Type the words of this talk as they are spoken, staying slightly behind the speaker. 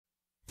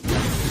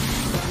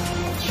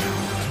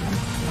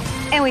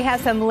And we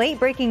have some late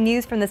breaking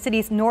news from the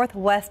city's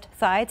northwest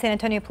side. San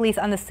Antonio police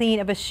on the scene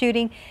of a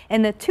shooting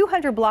in the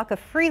 200 block of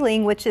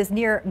Freeling, which is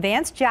near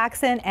Vance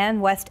Jackson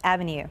and West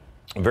Avenue.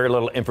 Very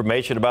little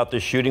information about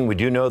this shooting. We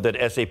do know that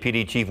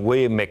SAPD Chief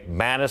William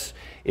McManus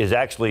is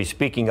actually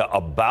speaking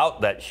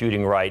about that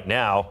shooting right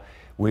now.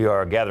 We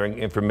are gathering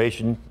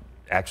information.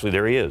 Actually,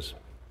 there he is.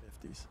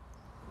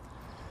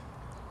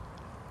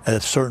 At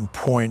a certain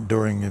point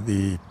during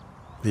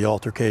the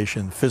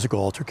altercation, physical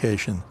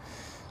altercation,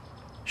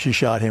 she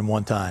shot him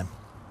one time,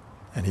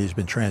 and he's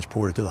been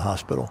transported to the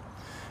hospital.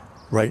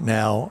 Right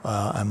now,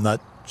 I'm not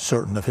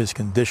certain of his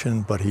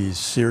condition, but he's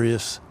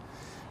serious,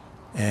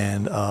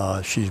 and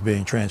she's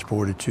being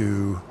transported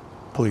to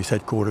police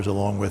headquarters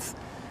along with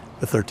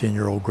the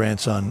 13-year-old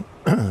grandson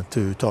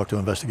to talk to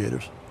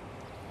investigators.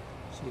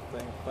 Is she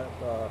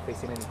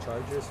facing any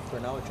charges for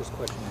now, or just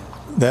questioning?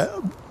 That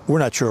we're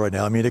not sure right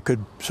now. I mean, it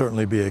could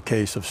certainly be a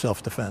case of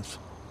self-defense.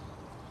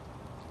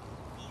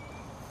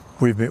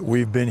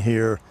 We've been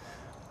here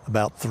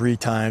about 3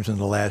 times in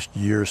the last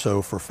year or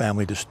so for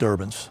family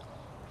disturbance.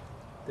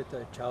 Did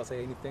the child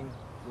say anything,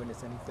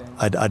 witness anything?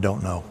 I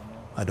don't know.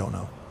 I don't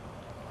know.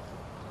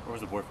 Where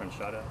was the boyfriend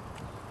shot at?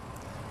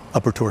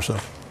 Upper torso.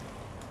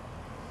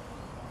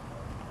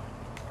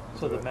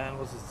 So the man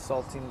was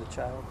assaulting the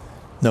child?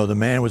 No, the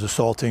man was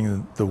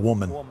assaulting the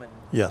woman. Woman.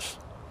 Yes.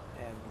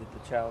 And did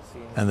the child see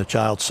anything? And the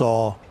child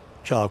saw,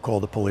 child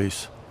called the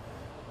police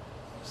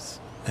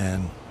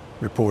and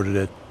reported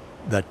it.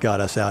 That got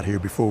us out here.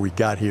 Before we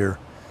got here,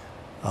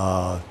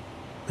 the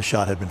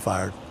shot had been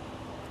fired.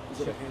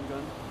 Is it a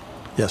handgun?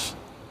 Yes.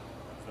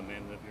 Does the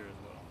man live here as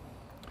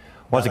well?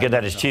 Once again,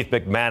 that is Chief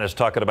McManus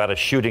talking about a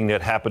shooting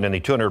that happened in the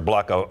 200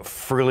 block of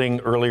Freeling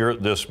earlier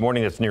this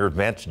morning. That's near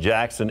Vance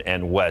Jackson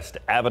and West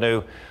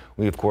Avenue.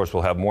 We, of course,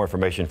 will have more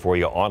information for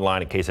you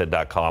online at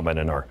ksat.com and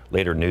in our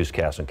later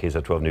newscast on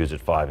KSAT 12 News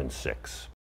at 5 and 6.